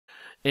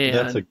And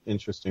that's an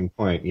interesting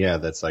point. Yeah,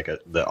 that's like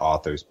the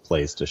author's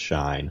place to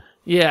shine.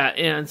 Yeah,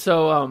 and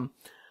so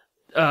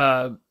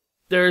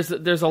there's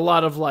a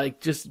lot of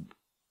like just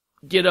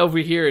get over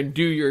here and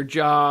do your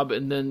job,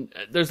 and then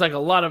there's like a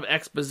lot of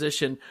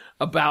exposition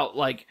about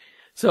like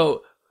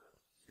so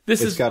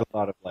it's got a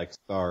lot of like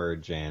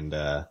Sarge and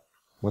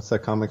what's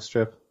that comic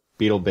strip?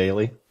 Beetle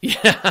Bailey.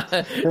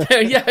 Yeah,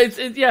 yeah,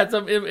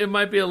 it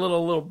might be a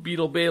little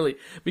Beetle Bailey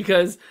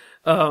because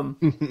there's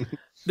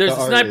the a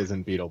art sniper.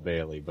 isn't Beetle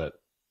Bailey, but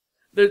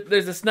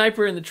There's a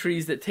sniper in the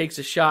trees that takes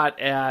a shot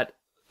at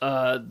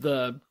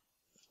the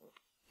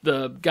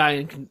guy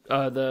in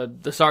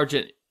the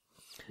sergeant,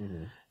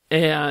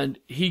 and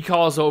he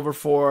calls over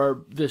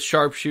for this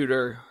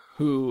sharpshooter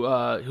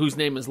whose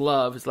name is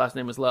Love. His last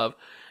name is Love,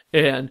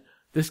 and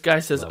this guy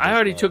says, "I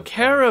already took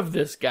care of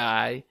this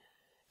guy."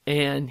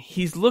 And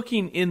he's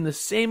looking in the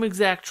same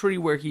exact tree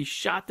where he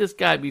shot this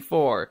guy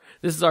before.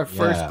 This is our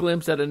first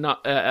glimpse at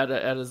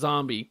a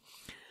zombie.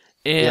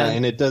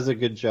 And it does a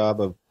good job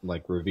of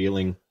like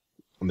revealing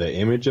the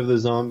image of the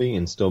zombie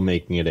and still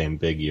making it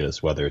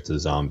ambiguous whether it's a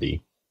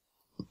zombie.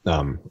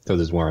 Because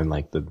he's wearing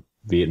like the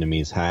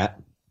Vietnamese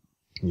hat.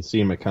 You see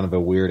him at kind of a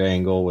weird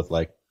angle with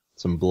like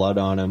some blood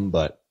on him,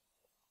 but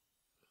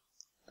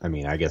I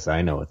mean, I guess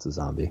I know it's a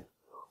zombie.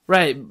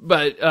 Right,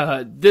 but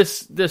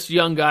this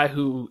young guy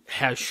who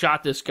has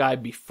shot this guy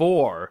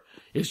before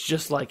is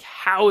just like,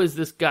 how is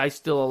this guy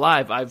still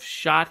alive? I've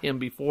shot him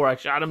before. I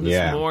shot him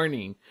this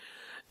morning.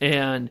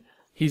 And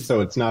so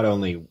it's not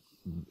only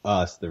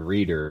us, the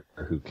reader,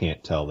 who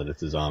can't tell that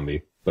it's a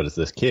zombie, but it's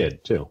this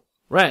kid too.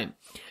 Right,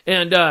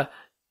 and I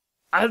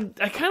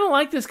kind of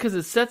like this because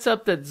it sets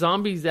up that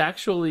zombies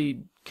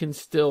actually can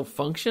still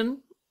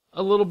function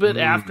a little bit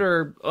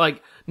after,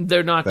 like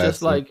they're not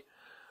just like.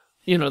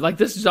 You know, like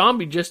this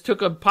zombie just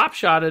took a pop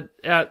shot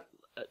at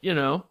you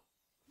know.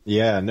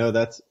 Yeah, no,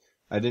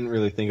 I didn't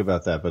really think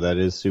about that, but that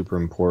is super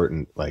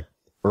important. Like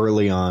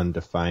early on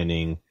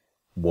defining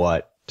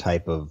what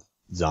type of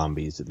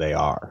zombies they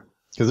are.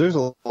 Because there's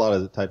a lot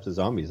of types of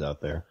zombies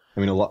out there. I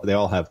mean, they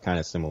all have kind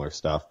of similar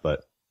stuff,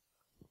 but.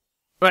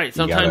 Right,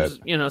 sometimes,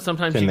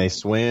 sometimes. Can they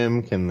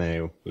swim? Can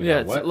they.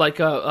 It's like,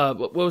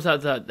 what was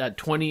that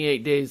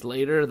 28 days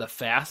later, the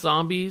fast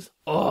zombies?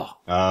 Oh,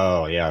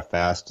 yeah,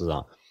 fast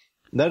zombies.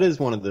 That is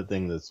one of the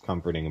things that's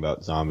comforting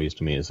about zombies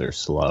to me is they're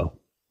slow.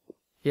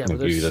 Yeah,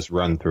 like you just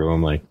run through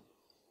them, like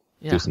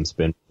do some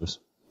spin moves.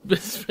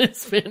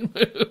 Spin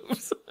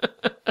moves.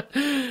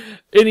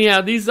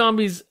 Anyhow, these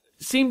zombies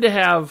seem to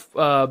have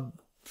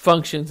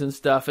functions and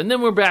stuff, and then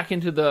we're back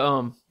into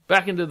the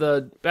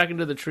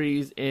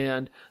trees,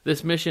 and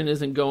this mission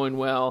isn't going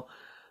well.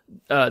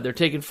 They're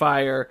taking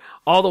fire.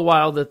 All the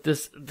while that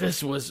this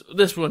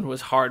one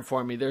was hard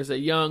for me. There's a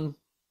young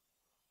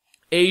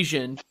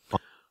Asian.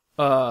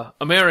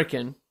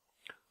 American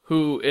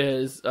who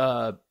is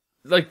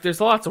like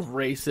there's lots of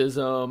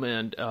racism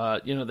and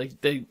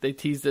they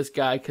tease this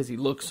guy because he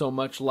looks so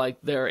much like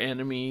their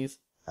enemies,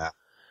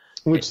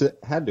 which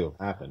had to have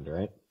happened,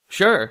 right?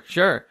 Sure,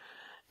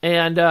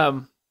 and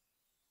of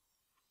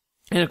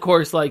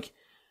course like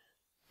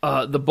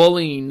the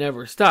bullying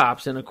never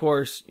stops, and of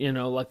course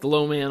like the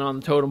low man on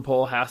the totem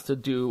pole has to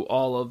do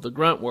all of the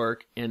grunt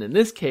work, and in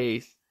this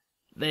case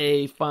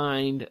they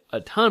find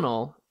a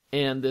tunnel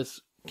and this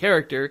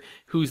character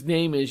whose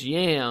name is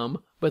Yam,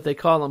 but they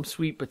call him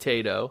Sweet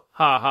Potato.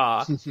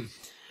 Ha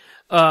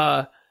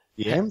ha.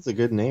 Yam's a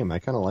good name. I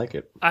kind of like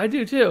it. I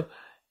do too.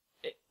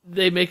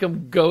 They make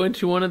him go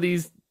into one of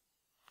these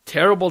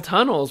terrible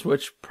tunnels,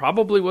 which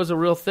probably was a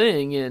real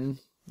thing in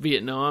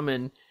Vietnam.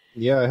 And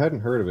yeah, I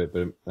hadn't heard of it,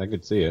 but I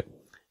could see it.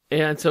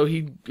 And so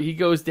he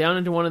goes down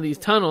into one of these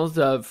tunnels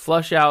to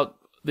flush out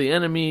the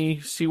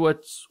enemy, see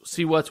what's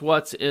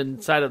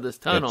inside of this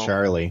tunnel. Yeah,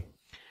 Charlie.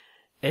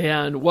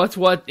 And what's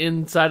what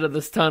inside of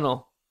this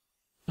tunnel?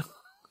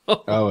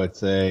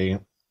 It's shoot,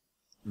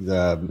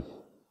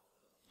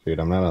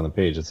 I'm not on the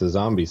page. It's a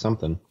zombie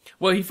something.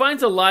 Well, he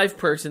finds a live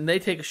person. They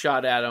take a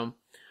shot at him,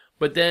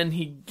 but then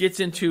he gets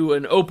into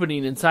an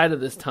opening inside of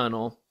this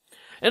tunnel,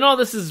 and all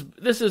this is.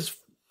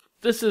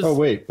 Oh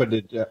wait, but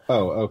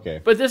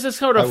okay. But this is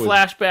sort of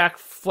flashback,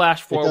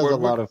 flash forward. It does a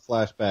lot of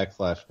flashback,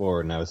 flash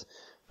forward, and I was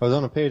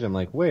on a page. I'm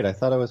like, wait, I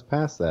thought I was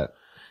past that.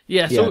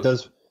 Yeah, so it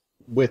does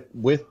with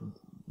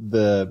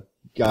the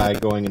guy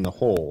going in the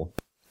hole.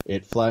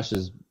 It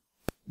flashes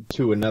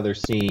to another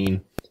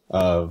scene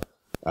of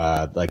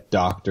like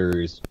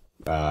doctors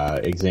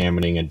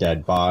examining a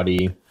dead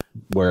body,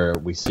 where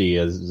we see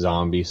a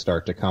zombie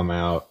start to come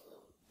out,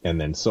 and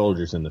then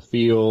soldiers in the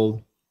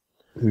field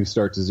who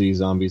start to see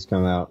zombies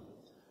come out.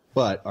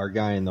 But our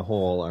guy in the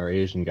hole, our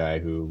Asian guy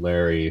who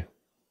Larry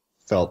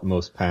felt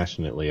most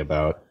passionately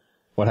about.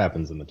 What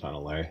happens in the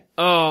tunnel, Larry?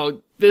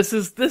 Oh, this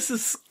is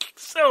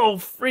so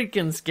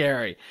freaking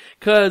scary.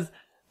 'Cause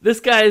this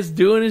guy is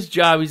doing his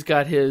job. He's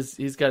got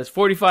his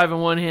 45 in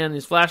one hand,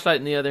 his flashlight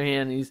in the other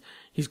hand.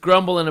 He's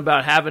grumbling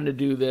about having to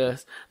do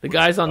this. The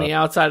guys on the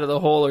outside of the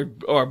hole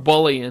are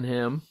bullying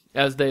him,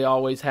 as they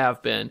always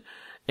have been.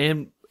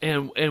 And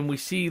we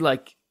see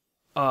like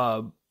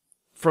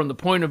from the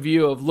point of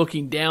view of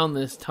looking down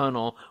this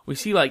tunnel, we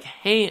see like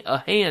a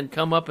hand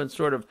come up and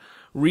sort of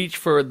reach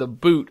for the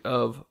boot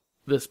of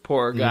this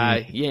poor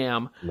guy,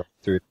 Yam. Right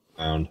through the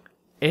ground.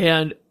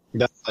 And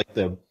that's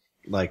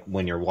like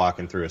when you're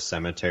walking through a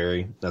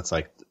cemetery, that's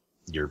like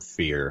your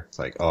fear. It's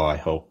like, oh, I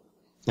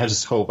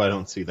just hope I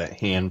don't see that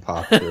hand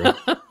pop through.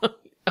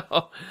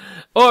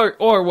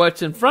 Or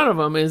what's in front of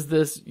him is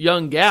this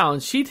young gal,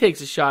 and she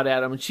takes a shot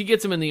at him, and she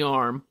gets him in the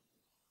arm,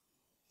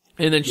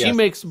 and then she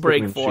makes a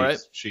break for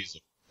it. She's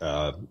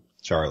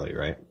Charlie,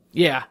 right?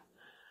 Yeah.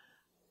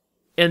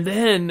 And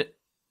then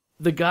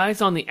the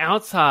guys on the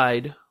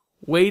outside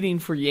waiting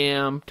for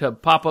Yam to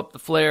pop up the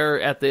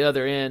flare at the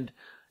other end,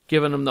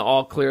 giving them the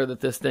all clear that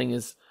this thing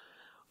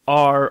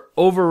are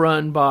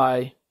overrun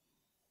by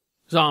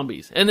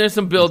zombies. And there's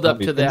some build up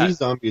to that. And these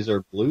zombies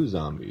are blue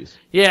zombies.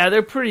 Yeah,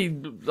 they're pretty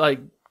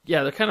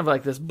they're kind of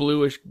like this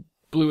bluish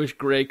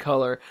gray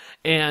color,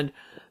 and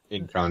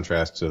in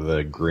contrast to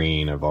the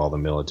green of all the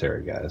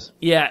military guys.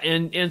 Yeah,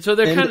 and so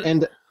they're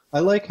and I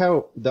like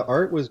how the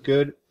art was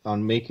good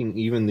on making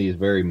even these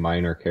very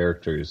minor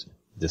characters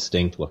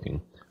distinct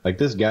looking. Like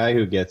this guy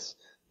who gets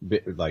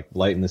like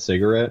lighting the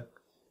cigarette,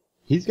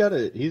 he's got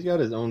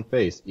his own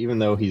face, even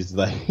though he's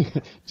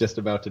like just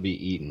about to be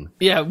eaten.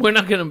 Yeah, we're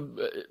not gonna.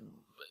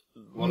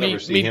 We'll never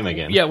see him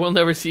again. Yeah, we'll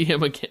never see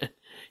him again.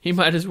 He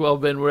might as well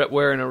have been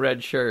wearing a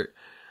red shirt.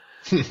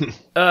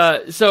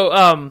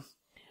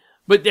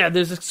 But yeah,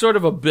 there's a sort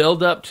of a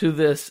build up to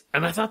this,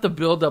 and I thought the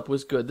build up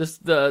was good.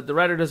 The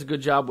writer does a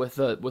good job with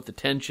the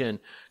tension,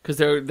 because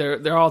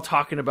they're all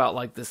talking about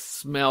like the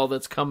smell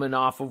that's coming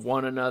off of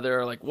one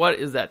another, like what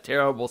is that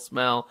terrible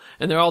smell,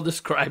 and they're all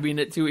describing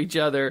it to each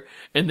other,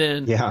 and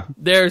then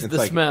there's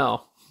the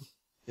smell.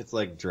 It's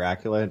like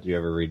Dracula. Do you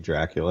ever read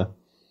Dracula?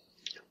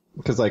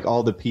 Because like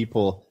all the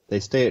people, they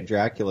stay at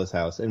Dracula's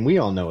house, and we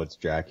all know it's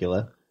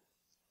Dracula,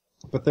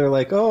 but they're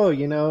like, oh,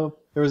 you know,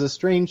 there was a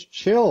strange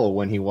chill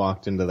when he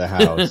walked into the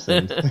house,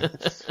 and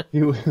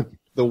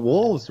the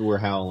wolves were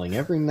howling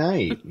every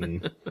night.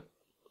 And,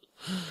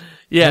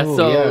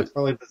 it's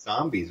probably the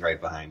zombies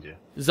right behind you.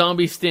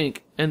 Zombies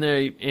stink, and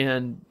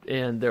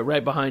they're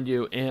right behind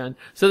you, and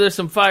so there's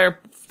some fire.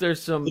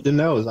 There's some. Good to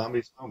know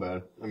zombies smell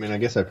bad. I mean, I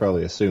guess I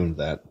probably assumed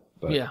that,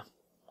 but yeah.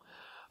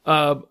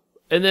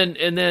 And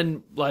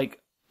then like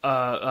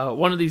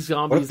one of these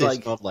zombies, what if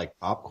they smelled like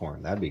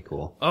popcorn? That'd be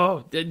cool.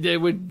 Oh, they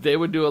would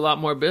do a lot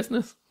more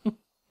business.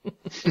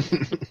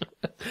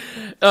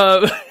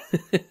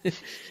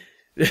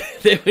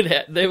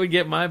 They would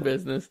get my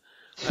business.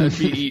 I'd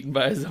be eaten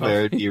by a zombie.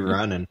 They'd be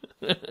running.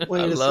 Wait I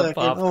a love second.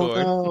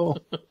 popcorn. Oh,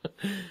 no.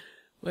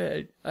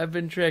 Wait, I've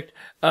been tricked.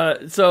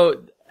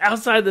 So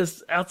outside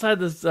this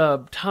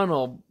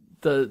tunnel,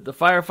 the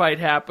firefight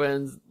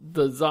happens.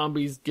 The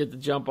zombies get the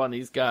jump on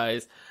these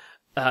guys.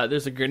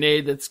 There's a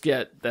grenade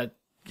that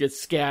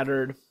gets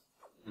scattered.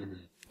 Mm-hmm.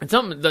 And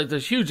something like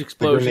there's huge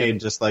explosion. The grenade,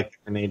 just like the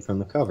grenade from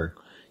the cover.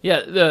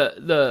 Yeah,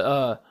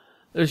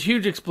 there's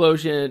huge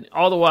explosion.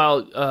 All the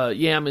while,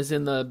 Yam is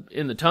in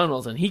the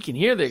tunnels, and he can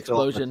hear the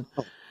explosion.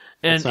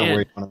 That's not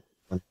where you want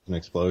an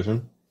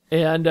explosion.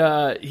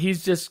 And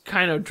he's just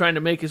kind of trying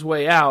to make his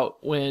way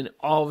out when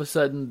all of a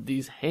sudden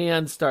these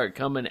hands start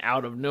coming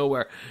out of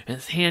nowhere, and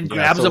his hand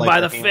grabs him by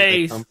the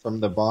face. Come from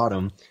the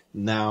bottom.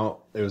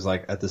 Now it was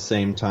like at the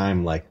same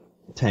time, like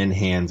 10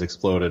 hands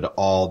exploded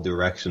all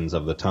directions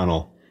of the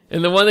tunnel.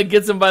 And the one that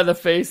gets him by the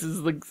face is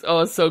like,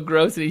 oh, it's so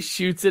gross. And he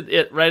shoots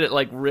it right at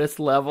like wrist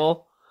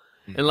level,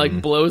 and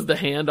like blows the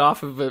hand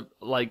off of it,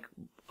 like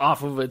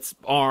off of its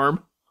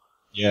arm.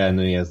 Yeah, and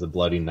then he has the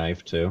bloody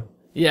knife too.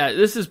 Yeah,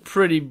 this is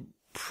pretty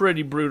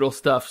brutal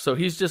stuff. So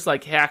he's just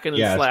like hacking and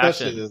slashing. Yeah,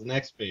 especially this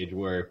next page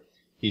where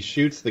he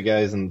shoots the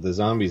guys and the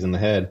zombies in the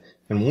head,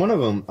 and one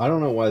of them, I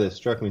don't know why this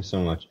struck me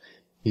so much.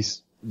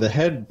 The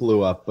head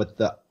blew up, but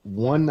the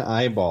one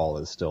eyeball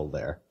is still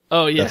there.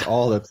 Oh yeah, that's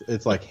all.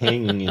 It's like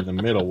hanging in the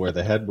middle where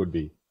the head would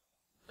be.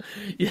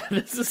 Yeah,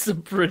 this is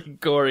some pretty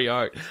gory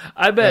art.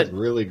 I bet that's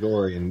really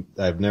gory, and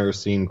I've never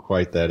seen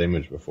quite that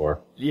image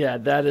before. Yeah,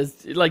 that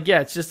is like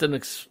it's just an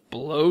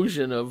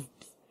explosion of.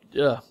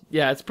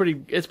 It's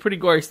pretty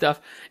gory stuff,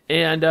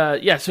 and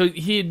so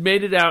he had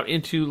made it out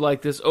into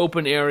like this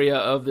open area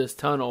of this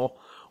tunnel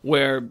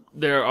where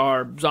there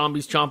are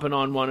zombies chomping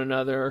on one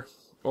another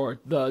or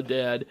the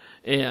dead,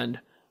 and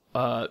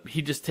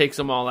he just takes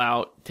them all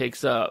out,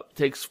 takes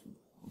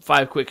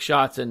 5 quick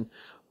shots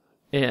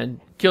and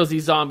kills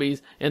these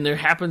zombies, and there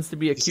happens to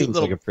be a cute little.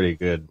 Seems like a pretty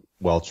good,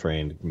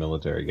 well-trained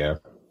military guy.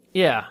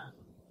 Yeah,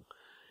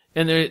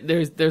 and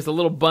there's a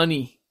little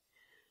bunny.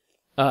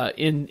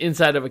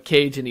 Inside of a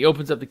cage, and he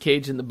opens up the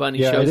cage, and the bunny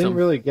shows him. I didn't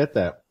really get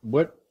that.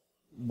 What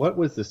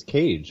was this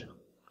cage?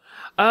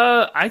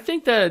 I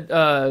think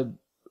that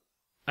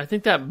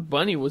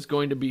bunny was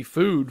going to be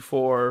food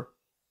for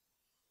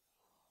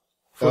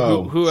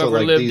whoever so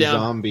like lived these down.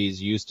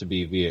 Zombies used to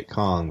be Viet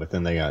Cong, but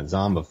then they got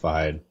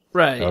zombified.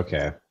 Right.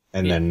 Okay.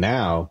 And then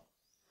now,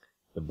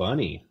 the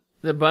bunny.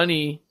 The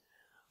bunny,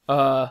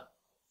 don't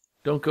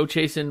go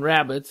chasing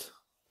rabbits.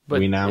 But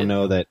we now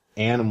know that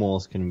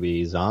animals can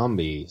be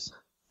zombies.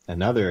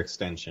 Another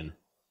extension.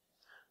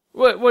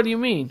 What do you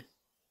mean?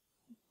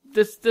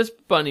 This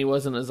bunny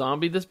wasn't a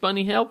zombie. This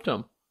bunny helped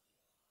him.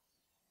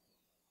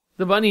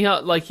 The bunny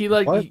helped,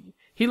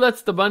 he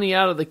lets the bunny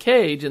out of the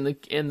cage, and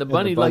the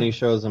bunny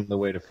shows him the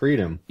way to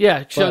freedom.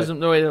 Yeah, shows him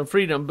the way to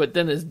freedom. But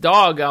then his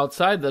dog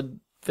outside the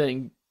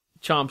thing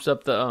chomps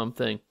up the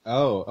thing.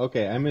 Oh,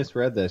 okay. I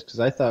misread this because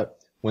I thought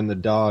when the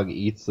dog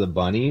eats the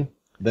bunny,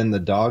 then the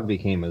dog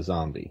became a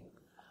zombie.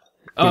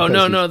 Oh,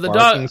 no, the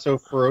dog so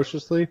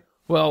ferociously.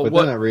 Well, but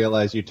then I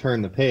realized you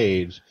turn the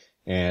page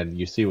and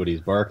you see what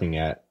he's barking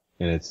at,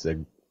 and it's a.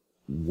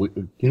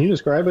 Can you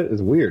describe it?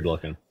 It's weird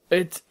looking.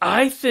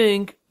 I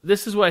think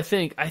this is what I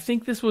think. I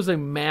think this was a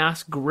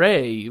mass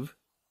grave.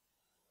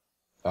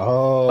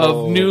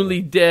 Of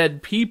newly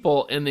dead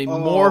people, and they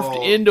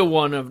morphed into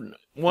one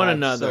another.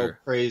 That's so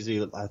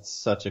crazy. That's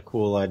such a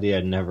cool idea.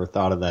 I never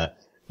thought of that.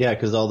 Yeah,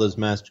 because all those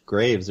mass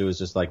graves, it was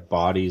just like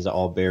bodies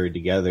all buried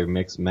together,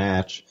 mixed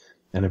match.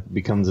 And if it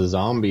becomes a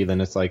zombie,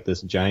 then it's like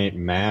this giant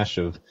mash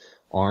of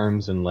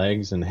arms and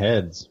legs and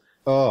heads.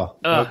 Oh,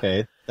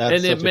 okay.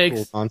 That's such a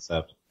cool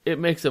concept. It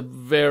makes a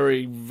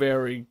very,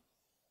 very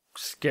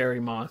scary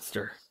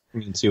monster.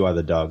 You can see why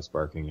the dog's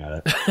barking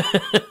at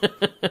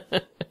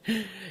it.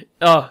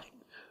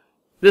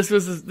 This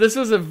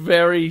was a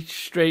very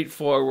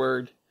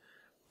straightforward,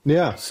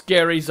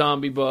 scary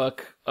zombie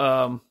book.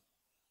 I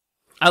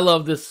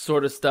love this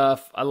sort of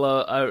stuff.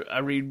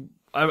 I've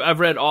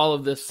read all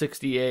of this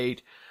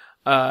 68.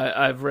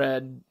 I've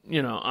read,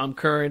 I'm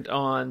current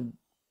on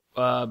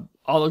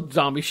all the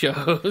zombie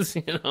shows.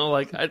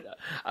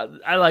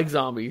 I like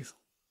zombies.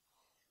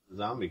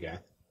 Zombie guy.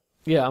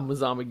 Yeah, I'm a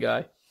zombie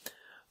guy.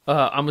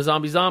 I'm a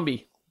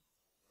zombie.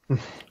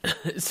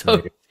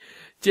 So,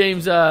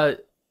 James,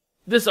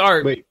 this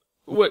art. Wait.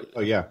 What?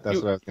 Oh yeah, that's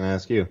what I was going to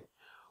ask you.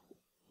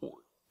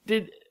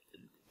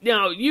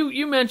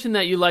 You mentioned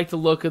that you like the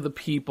look of the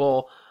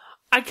people.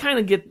 I kind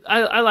of get.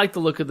 I like the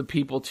look of the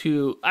people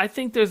too. I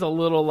think there's a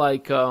little I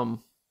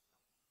don't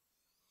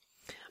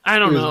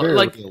know,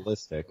 very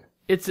realistic.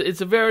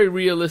 It's a very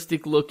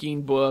realistic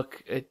looking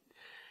book.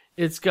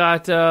 It's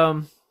got.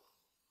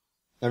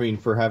 I mean,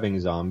 for having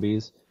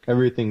zombies,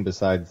 everything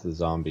besides the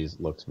zombies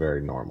looks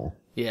very normal.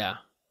 Yeah.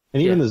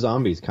 And even the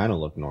zombies kind of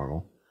look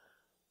normal.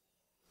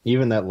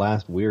 Even that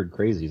last weird,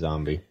 crazy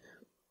zombie.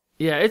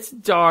 Yeah, it's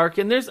dark,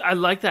 and I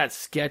like that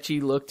sketchy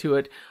look to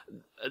it.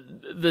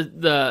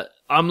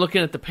 I'm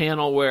looking at the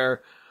panel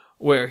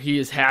where he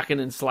is hacking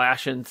and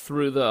slashing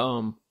through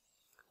the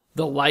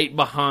light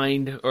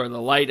behind, or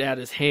the light at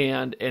his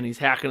hand, and he's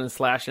hacking and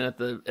slashing at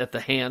the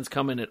hands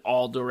coming in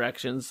all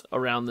directions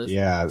around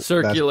this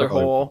circular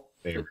hole.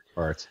 Favorite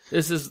parts.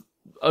 This is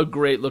a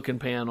great looking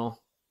panel.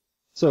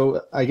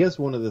 So I guess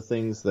one of the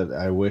things that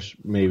I wish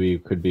maybe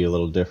could be a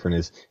little different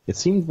is it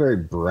seemed very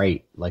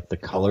bright. Like the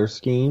color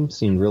scheme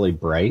seemed really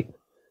bright.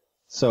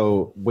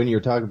 So when you're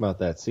talking about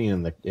that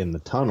scene in the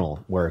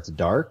tunnel where it's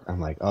dark, I'm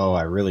like, oh,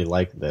 I really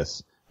like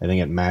this. I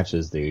think it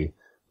matches the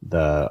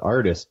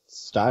artist's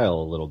style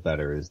a little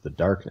better, is the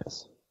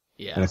darkness.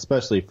 Yeah. And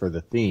especially for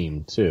the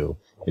theme too.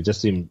 It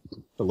just seemed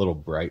a little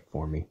bright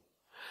for me.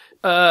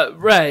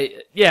 Right.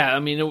 Yeah,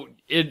 I mean,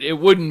 it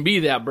wouldn't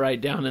be that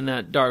bright down in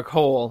that dark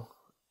hole.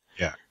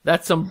 Yeah.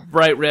 That's some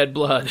bright red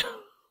blood.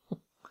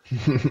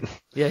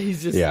 Yeah,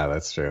 he's just... Yeah,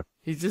 that's true.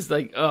 He's just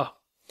like, oh,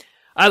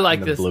 I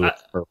like this. Blue and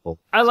purple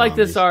I like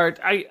this art.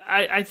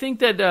 I think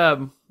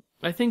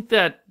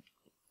that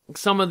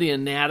some of the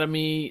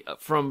anatomy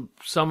from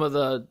some of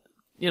the,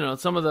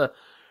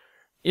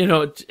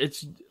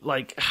 it's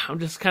like, I'm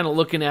just kind of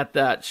looking at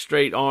that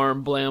straight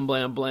arm, blam,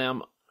 blam,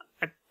 blam.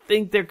 I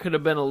think there could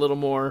have been a little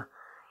more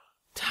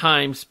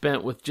time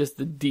spent with just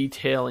the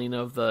detailing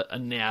of the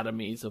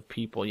anatomies of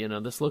people.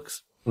 This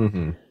looks,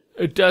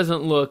 It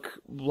doesn't look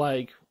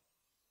like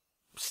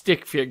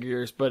stick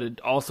figures, but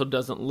it also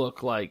doesn't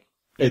look like,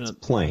 it's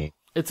plain.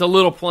 It's a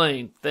little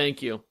plain.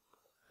 Thank you.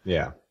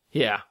 Yeah.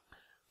 Yeah.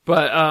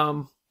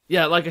 But,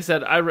 yeah, like I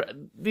said,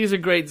 these are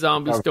great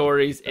zombie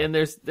stories, and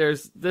there's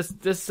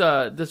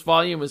this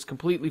volume is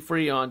completely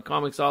free on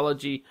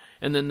Comixology,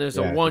 and then there's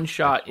a one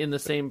shot in the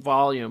same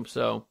volume,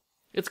 so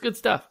it's good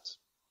stuff.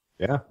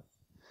 Yeah.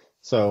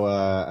 So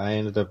I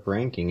ended up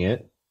ranking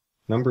it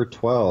number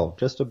 12,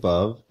 just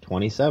above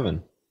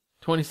 27.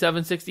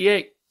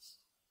 2768.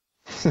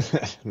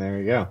 There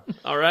you go.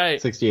 All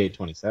right.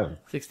 68-27.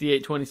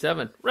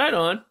 68-27. Right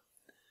on.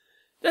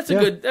 That's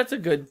a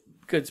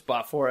good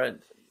spot for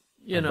it.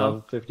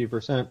 Above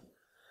 50%.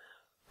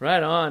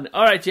 Right on.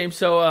 All right, James.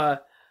 So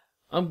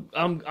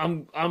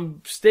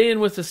I'm staying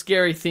with the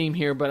scary theme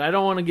here, but I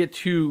don't want to get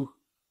too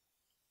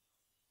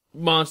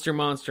monster.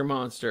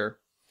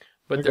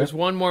 But okay. There's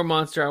one more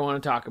monster I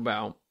want to talk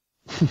about.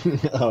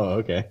 Oh,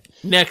 okay.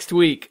 Next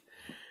week,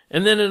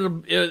 and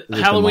then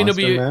Halloween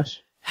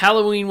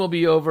will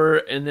be over,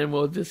 and then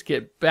we'll just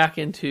get back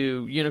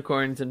into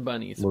unicorns and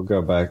bunnies. We'll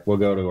go back. We'll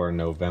go to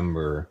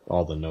our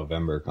all the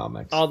November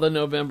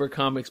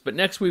comics. But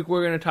next week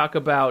we're going to talk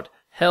about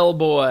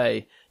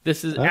Hellboy.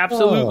 This is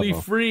absolutely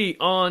free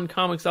on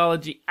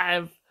Comixology.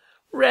 I've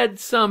read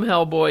some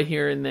Hellboy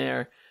here and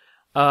there,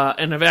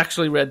 and I've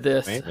actually read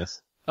this.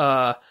 Famous.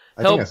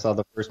 I think I saw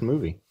the first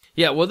movie.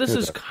 Yeah, well, this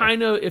is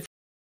kind of